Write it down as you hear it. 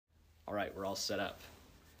right, we're all set up.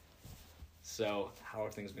 So, how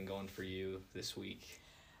have things been going for you this week?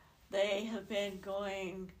 They have been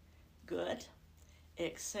going good,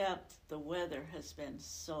 except the weather has been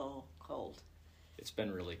so cold. It's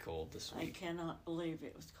been really cold this week. I cannot believe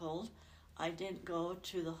it was cold. I didn't go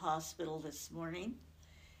to the hospital this morning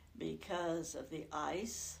because of the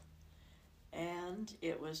ice, and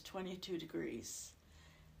it was 22 degrees.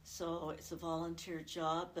 So it's a volunteer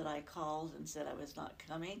job, but I called and said I was not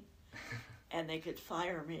coming, and they could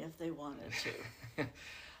fire me if they wanted to.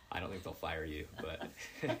 I don't think they'll fire you, but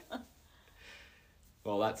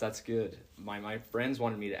well, that's good. My friends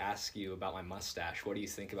wanted me to ask you about my mustache. What do you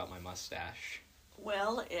think about my mustache?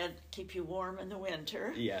 Well, it'd keep you warm in the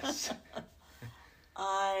winter. Yes.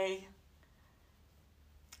 I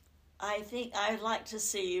think I'd like to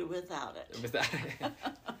see you without it.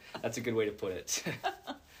 That's a good way to put it.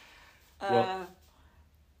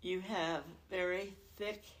 You have very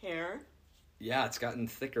thick hair. Yeah, it's gotten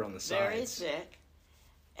thicker on the Very sides. thick.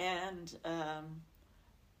 And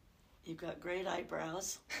you've got great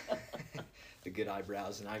eyebrows. The good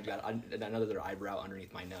eyebrows, and I've got another eyebrow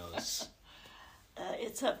underneath my nose.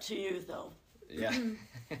 It's up to you, though. Yeah.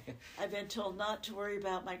 I've been told not to worry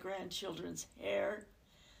about my grandchildren's hair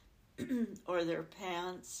or their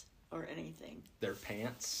pants or anything. Their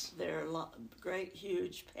pants? Their great,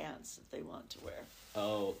 huge pants that they want to wear.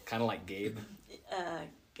 Oh, kind of like Gabe?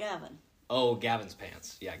 Gavin. Oh, Gavin's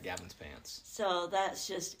pants. Yeah, Gavin's pants. So that's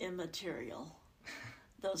just immaterial.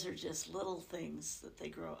 Those are just little things that they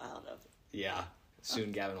grow out of. Yeah.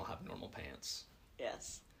 Soon Gavin will have normal pants.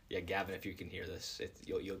 Yes. Yeah, Gavin, if you can hear this,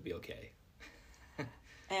 you'll be okay.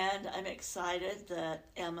 And I'm excited that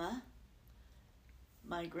Emma,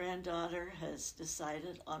 my granddaughter, has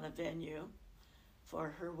decided on a venue for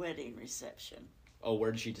her wedding reception. Oh,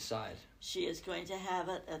 where did she decide? She is going to have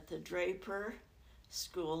it at the Draper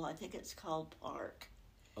School. I think it's called Park.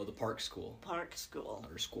 Oh, the Park School. Park School.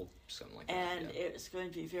 Or school, something like And that. Yeah. it's going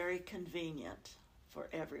to be very convenient for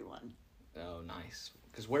everyone. Oh, nice.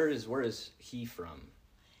 Because where is he from?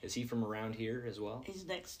 Is he from around here as well? He's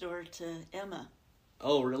next door to Emma.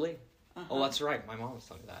 Oh, really? Uh-huh. Oh, that's right. My mom was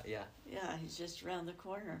telling me that, yeah. Yeah, he's just around the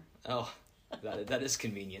corner. Oh, that is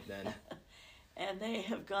convenient then. And they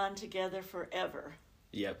have gone together forever.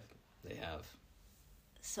 Yep, they have.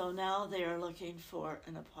 So now they are looking for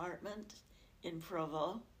an apartment in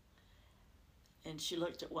Provo. And she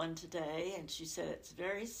looked at one today, and she said it's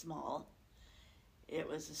very small. It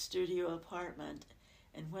was a studio apartment.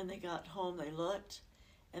 And when they got home, they looked,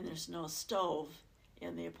 and there's no stove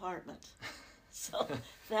in the apartment. So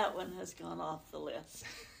that one has gone off the list.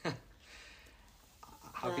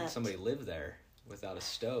 How can somebody live there without a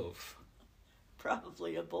stove?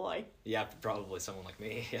 Probably a boy. Yeah, probably someone like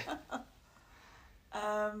me.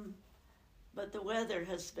 But the weather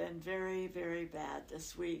has been very, very bad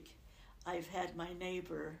this week. I've had my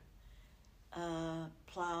neighbor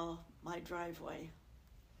plow my driveway.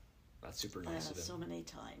 That's super nice of him. So many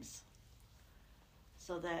times.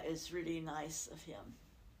 So that is really nice of him.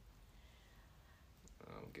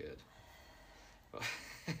 Oh, good.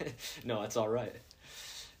 No, that's all right.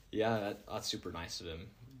 Yeah, that's super nice of him.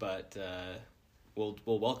 But we'll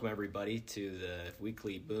welcome everybody to the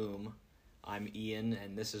Weekly Boom. I'm Ian,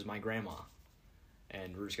 and this is my grandma.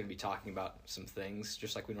 And we're just going to be talking about some things,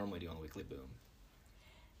 just like we normally do on the Weekly Boom.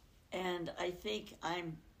 And I think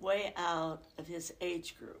I'm way out of his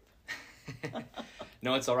age group.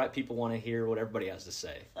 No, it's all right. People want to hear what everybody has to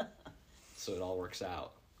say. So it all works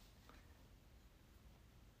out.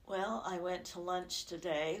 Well, I went to lunch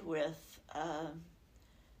today with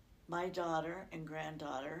my daughter and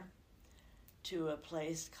granddaughter to a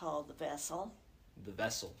place called The Vessel. The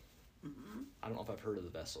Vessel. Mm-hmm. I don't know if I've heard of The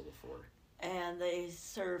Vessel before. And they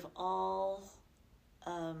serve all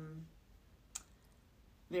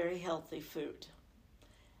very healthy food.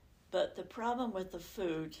 But the problem with the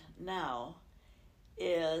food now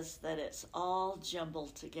is that it's all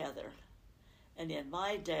jumbled together. And in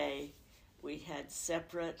my day, we had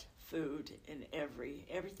separate food in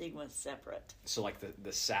everything was separate. So like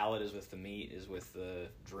the salad is with the meat, is with the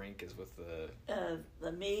drink, is with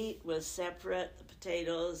the meat was separate, the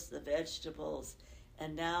potatoes, the vegetables,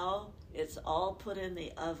 and now it's all put in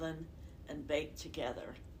the oven and baked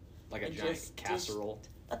together. Like a giant casserole?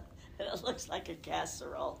 And it looks like a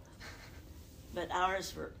casserole. But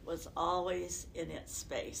ours was always in its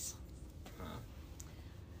space. Huh.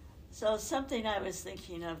 So something I was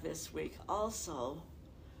thinking of this week also,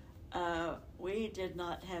 we did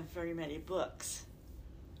not have very many books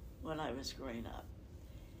when I was growing up.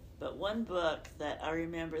 But one book that I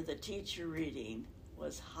remember the teacher reading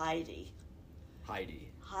was Heidi.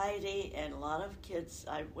 Heidi and a lot of kids.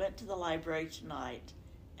 I went to the library tonight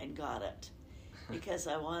and got it because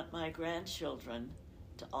I want my grandchildren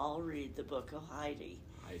to all read the book of Heidi.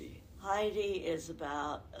 Heidi. Heidi is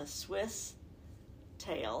about a Swiss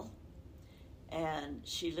tale, and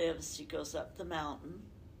she goes up the mountain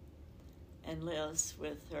and lives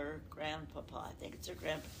with her grandpapa. I think it's her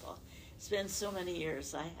grandpapa. It's been so many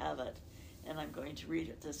years I have it, and I'm going to read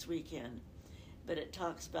it this weekend. But it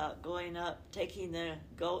talks about going up, taking the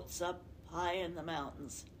goats up high in the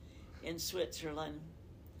mountains in Switzerland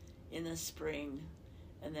in the spring,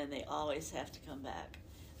 and then they always have to come back.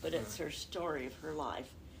 But it's her story of her life,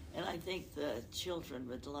 and I think the children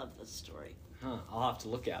would love the story. Huh, I'll have to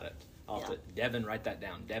look at it. Devin, write that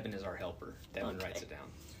down. Devin is our helper. Devin writes it down.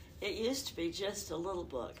 It used to be just a little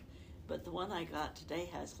book, but the one I got today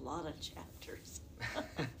has a lot of chapters.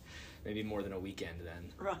 Maybe more than a weekend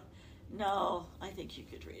then. Right. No, I think you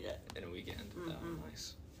could read it. In a weekend. Mm-hmm. Oh,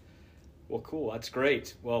 nice. Well, cool. That's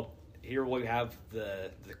great. Well, here we have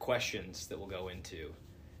the questions that we'll go into.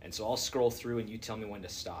 And so I'll scroll through and you tell me when to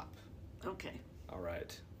stop. Okay. All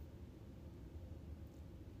right.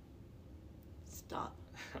 Stop.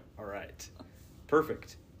 All right.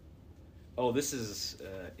 Perfect. Oh, this is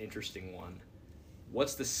an interesting one.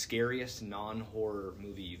 What's the scariest non-horror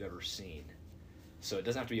movie you've ever seen? So it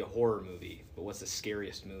doesn't have to be a horror movie, but what's the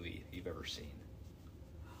scariest movie you've ever seen?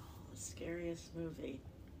 Oh, the scariest movie.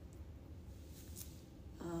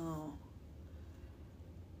 Oh.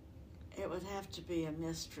 It would have to be a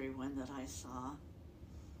mystery one that I saw.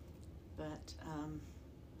 But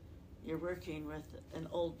you're working with an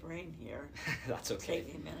old brain here. That's okay.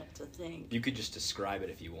 Take a minute to think. You could just describe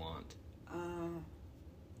it if you want.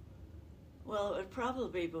 Well, it would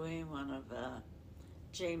probably be one of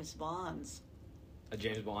James Bond's. A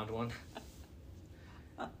James Bond one?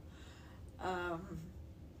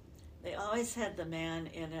 They always had the man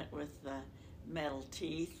in it with the metal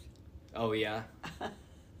teeth. Oh, yeah?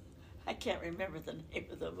 I can't remember the name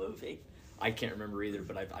of the movie. I can't remember either,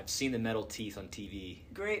 but I've seen the metal teeth on TV.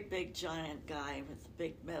 Great big giant guy with the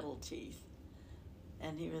big metal teeth.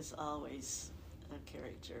 And he was always a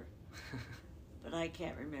character. But I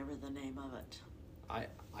can't remember the name of it.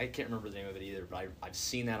 I can't remember the name of it either, but I've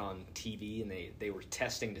seen that on TV, and they were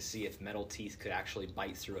testing to see if metal teeth could actually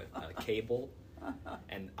bite through a cable,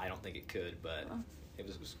 and I don't think it could, but it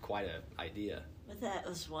was quite an idea. But that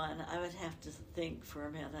was one. I would have to think for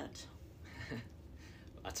a minute.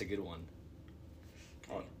 That's a good one.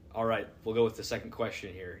 Okay. All right, we'll go with the second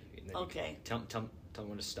question here. Okay. Tell me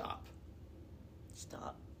when to stop.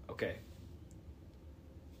 Stop. Okay.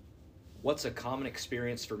 What's a common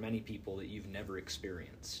experience for many people that you've never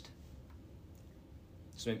experienced?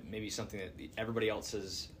 So maybe something that everybody else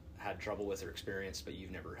has had trouble with or experienced, but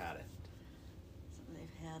you've never had it. Something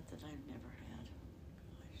they've had that I've never had.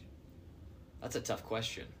 Gosh. That's a tough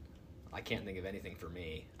question. I can't think of anything for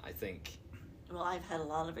me. I think... Well, I've had a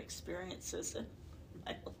lot of experiences in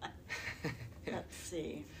my life. Let's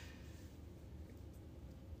see.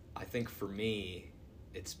 I think for me,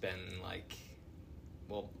 it's been like...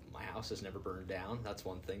 Well, my house has never burned down. That's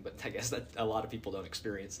one thing, but I guess that a lot of people don't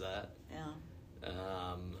experience that. Yeah.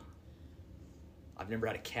 I've never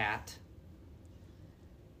had a cat.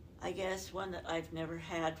 I guess one that I've never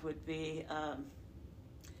had would be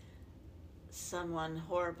someone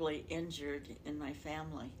horribly injured in my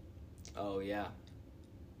family. Oh, yeah.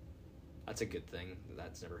 That's a good thing.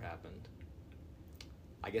 That's never happened.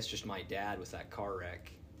 I guess just my dad with that car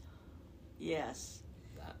wreck. Yes.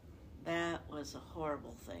 That was a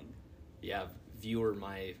horrible thing. Yeah, viewer,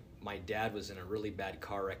 my dad was in a really bad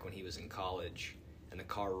car wreck when he was in college, and the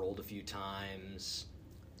car rolled a few times.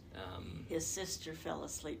 His sister fell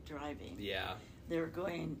asleep driving. Yeah. They were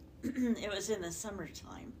going, it was in the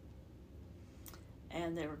summertime,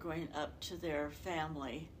 and they were going up to their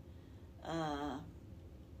family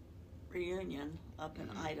reunion up in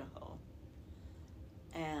Idaho.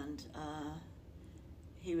 And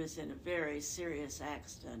he was in a very serious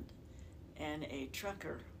accident, and a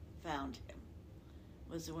trucker found him,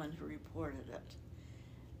 was the one who reported it.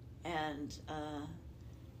 And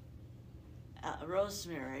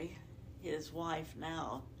Rosemary, his wife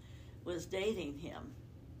now, was dating him.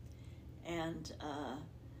 And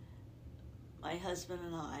my husband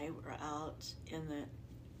and I were out in the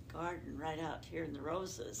garden right out here in the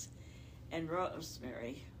roses, and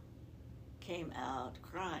Rosemary came out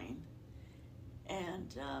crying.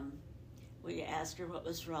 And we asked her what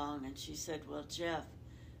was wrong, and she said, well, Jeff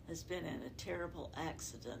has been in a terrible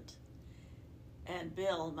accident. And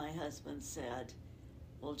Bill, my husband, said,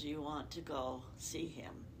 well, do you want to go see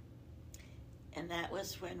him? And that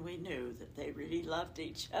was when we knew that they really loved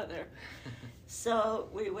each other. So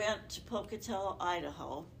we went to Pocatello,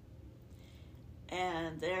 Idaho,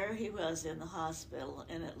 and there he was in the hospital,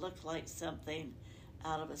 and it looked like something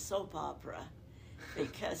out of a soap opera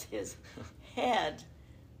because his head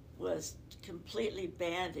was completely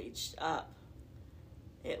bandaged up.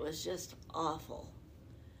 It was just awful.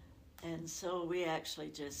 And so we actually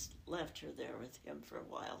just left her there with him for a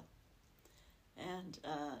while. And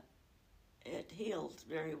it healed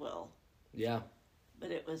very well. Yeah.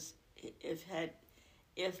 But it was,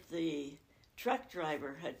 if the truck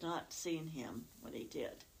driver had not seen him when he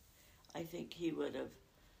did, I think he would have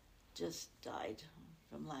just died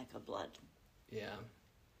from lack of blood. Yeah.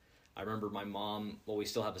 I remember my mom, well, we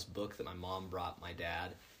still have this book that my mom brought my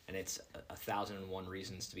dad, and it's 1,001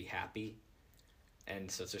 Reasons to be Happy. And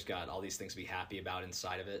so it's just got all these things to be happy about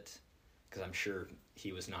inside of it, because I'm sure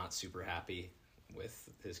he was not super happy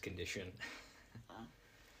with his condition.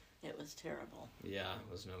 It was terrible. Yeah,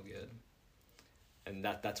 it was no good. And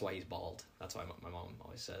that's why he's bald. That's why my mom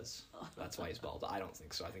always says. That's why he's bald. I don't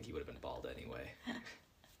think so. I think he would have been bald anyway.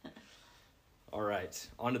 All right,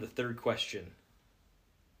 on to the third question.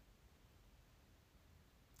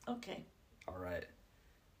 Okay. All right.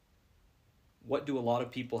 What do a lot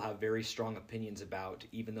of people have very strong opinions about,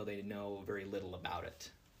 even though they know very little about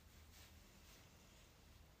it?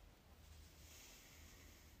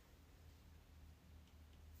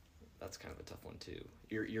 That's kind of a tough one too.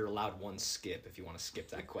 You're allowed one skip if you want to skip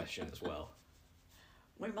that question as well.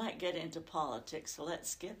 We might get into politics, so let's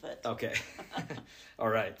skip it. Okay. All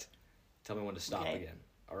right. Tell me when to stop Okay. again.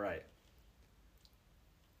 All right.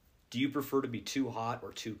 Do you prefer to be too hot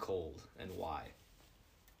or too cold, and why?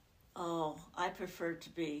 Oh, I prefer to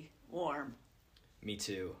be warm. Me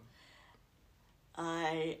too.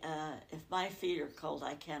 If my feet are cold,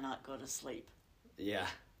 I cannot go to sleep. Yeah.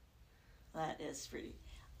 That is really,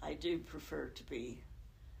 I do prefer to be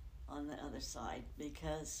on the other side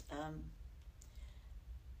because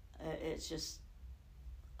it's just,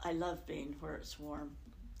 I love being where it's warm.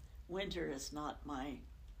 Winter is not my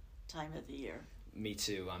time of the year. Me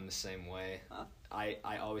too. I'm the same way. Huh?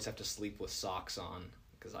 I always have to sleep with socks on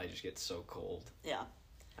because I just get so cold. Yeah.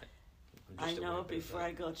 I know before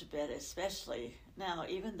I go to bed, especially now,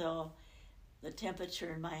 even though the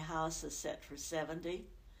temperature in my house is set for 70,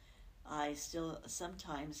 I still,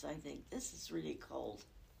 sometimes I think, this is really cold.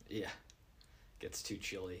 Yeah. Gets too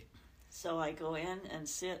chilly. So I go in and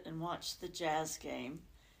sit and watch the Jazz game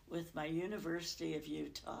with my University of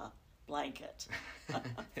Utah blanket.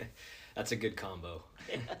 That's a good combo.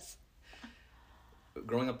 Yes.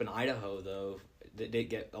 Growing up in Idaho, though, did it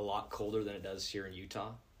get a lot colder than it does here in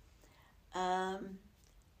Utah?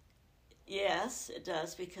 Yes, it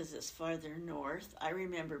does because it's farther north. I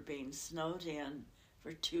remember being snowed in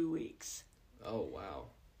for 2 weeks. Oh, wow.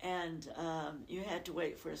 And you had to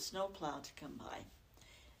wait for a snowplow to come by.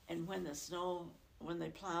 And when they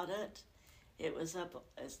plowed it, it was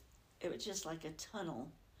it was just like a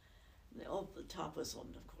tunnel. The top was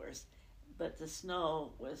open, of course, but the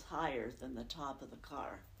snow was higher than the top of the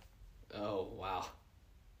car. Oh, wow.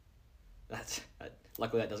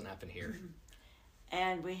 Luckily that doesn't happen here.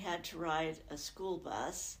 And we had to ride a school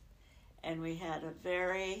bus, and we had a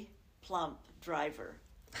very plump driver,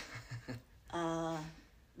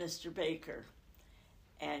 Mr. Baker,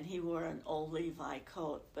 and he wore an old Levi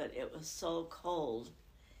coat, but it was so cold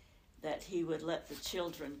that he would let the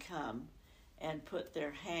children come and put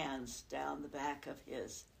their hands down the back of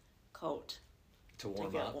his coat to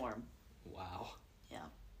warm get up? warm. Wow. Yeah.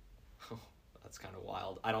 That's kind of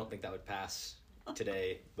wild. I don't think that would pass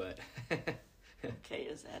today, but... Okay,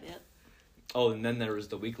 is that it? Oh, and then there was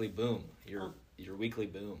the weekly boom. Your weekly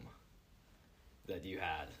boom that you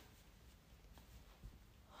had.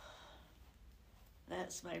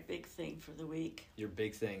 That's my big thing for the week. Your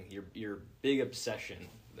big thing, your big obsession,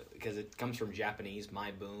 because it comes from Japanese,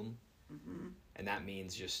 my boom, and that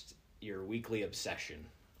means just your weekly obsession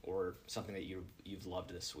or something that you've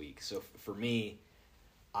loved this week. So for me,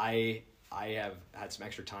 I have had some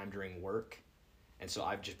extra time during work, and so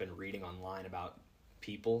I've just been reading online about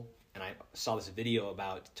people, and I saw this video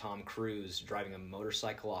about Tom Cruise driving a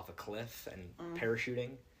motorcycle off a cliff and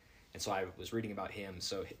parachuting. And so I was reading about him.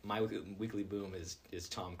 So my weekly boom is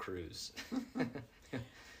Tom Cruise.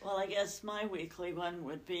 Well, I guess my weekly one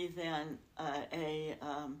would be then a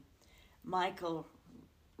Michael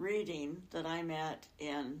reading that I met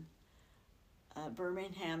in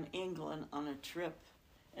Birmingham, England on a trip.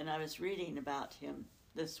 And I was reading about him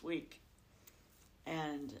this week.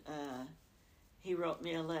 And he wrote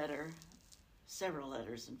me a letter, several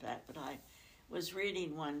letters in fact, but I was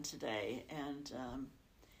reading one today, and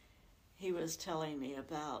he was telling me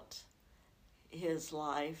about his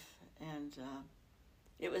life, and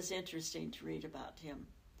it was interesting to read about him.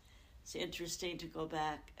 It's interesting to go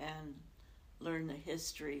back and learn the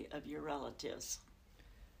history of your relatives.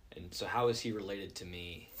 And so how is he related to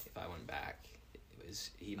me if I went back?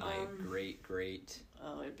 Is he my great?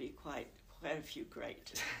 Oh, it'd be quite a few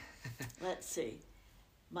great. Let's see.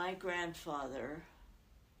 My grandfather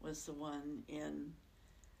was the one in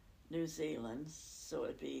New Zealand, so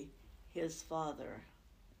it'd be his father.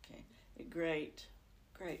 Okay. Great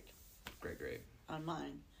on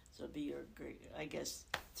mine. So it'd be your great, I guess,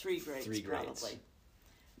 three greats probably.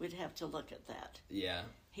 We'd have to look at that. Yeah.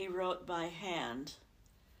 He wrote by hand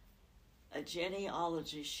a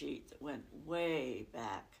genealogy sheet that went way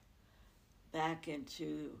back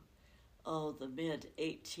into, the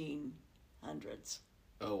mid-1800s.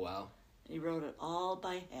 Oh, wow. He wrote it all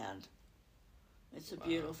by hand. It's a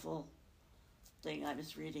beautiful thing. I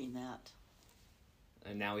was reading that.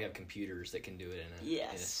 And now we have computers that can do it in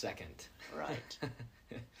a second. Right.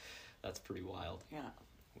 That's pretty wild. Yeah.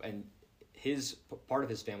 And part of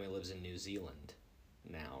his family lives in New Zealand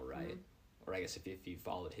now, right? Mm-hmm. Or I guess if you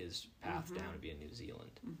followed his path down, it'd be in New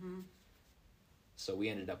Zealand. Mm-hmm. So we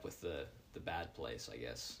ended up with the bad place, I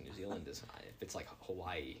guess. New Zealand is, it's like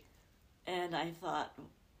Hawaii. And I thought,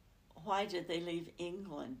 why did they leave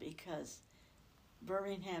England? Because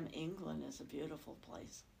Birmingham, England is a beautiful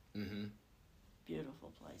place. Mm-hmm.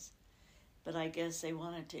 Beautiful place. But I guess they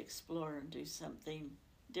wanted to explore and do something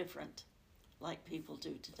different, like people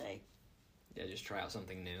do today. Yeah, just try out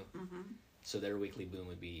something new. Mm-hmm. So their weekly boom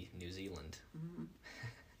would be New Zealand. Mm-hmm.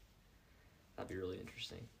 That'd be really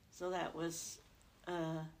interesting. So that was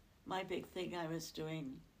my big thing I was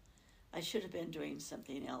doing. I should have been doing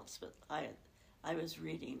something else, but I was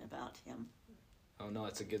reading about him. Oh, no,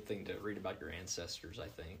 it's a good thing to read about your ancestors, I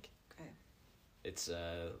think. Okay. It's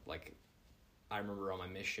like, I remember on my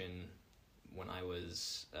mission when I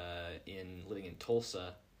was living in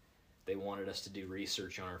Tulsa, they wanted us to do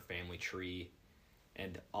research on our family tree,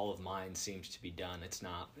 and all of mine seemed to be done. It's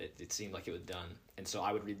not. It seemed like it was done. And so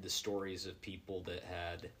I would read the stories of people that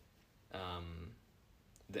had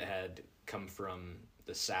come from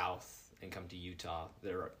the South and come to Utah.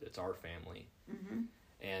 It's our family. Mm-hmm.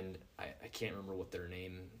 And I can't remember what their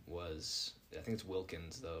name was. I think it's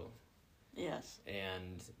Wilkins, though. Yes.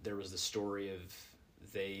 And there was the story of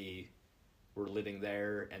they were living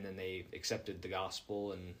there, and then they accepted the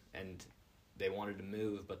gospel, and they wanted to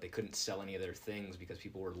move, but they couldn't sell any of their things because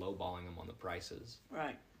people were lowballing them on the prices.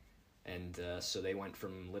 Right. And so they went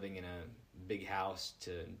from living in a big house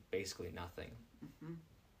to basically nothing. Mm-hmm.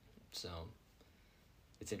 So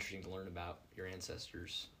it's interesting to learn about your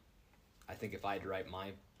ancestors. I think if I had to write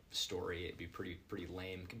my story, it'd be pretty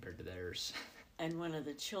lame compared to theirs. And one of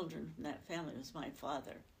the children from that family was my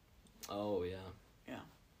father. Oh, yeah. Yeah.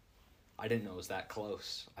 I didn't know it was that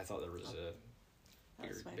close. I thought there was a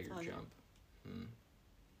bigger jump. Hmm.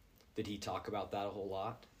 Did he talk about that a whole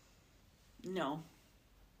lot? No,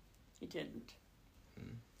 he didn't.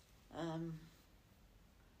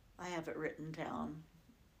 I have it written down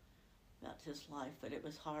about his life, but it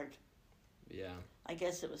was hard. Yeah. I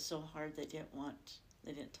guess it was so hard they didn't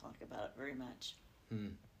talk about it very much.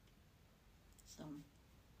 So.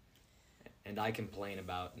 And I complain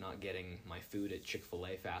about not getting my food at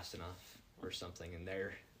Chick-fil-A fast enough or something, and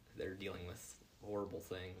they're dealing with horrible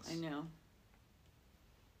things. I know.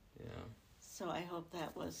 Yeah. So I hope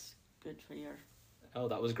that was good for your... Oh,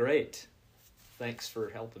 that was great. Thanks for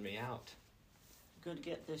helping me out. Go to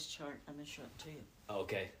get this chart. I'm going to show it to you.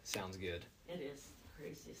 Okay, sounds good. It is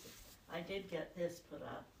crazy. I did get this put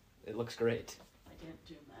up. It looks great. I didn't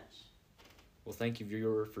do much. Well, thank you,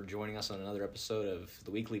 viewer, for joining us on another episode of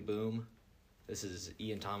The Weekly Boom. This is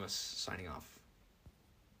Ian Thomas signing off.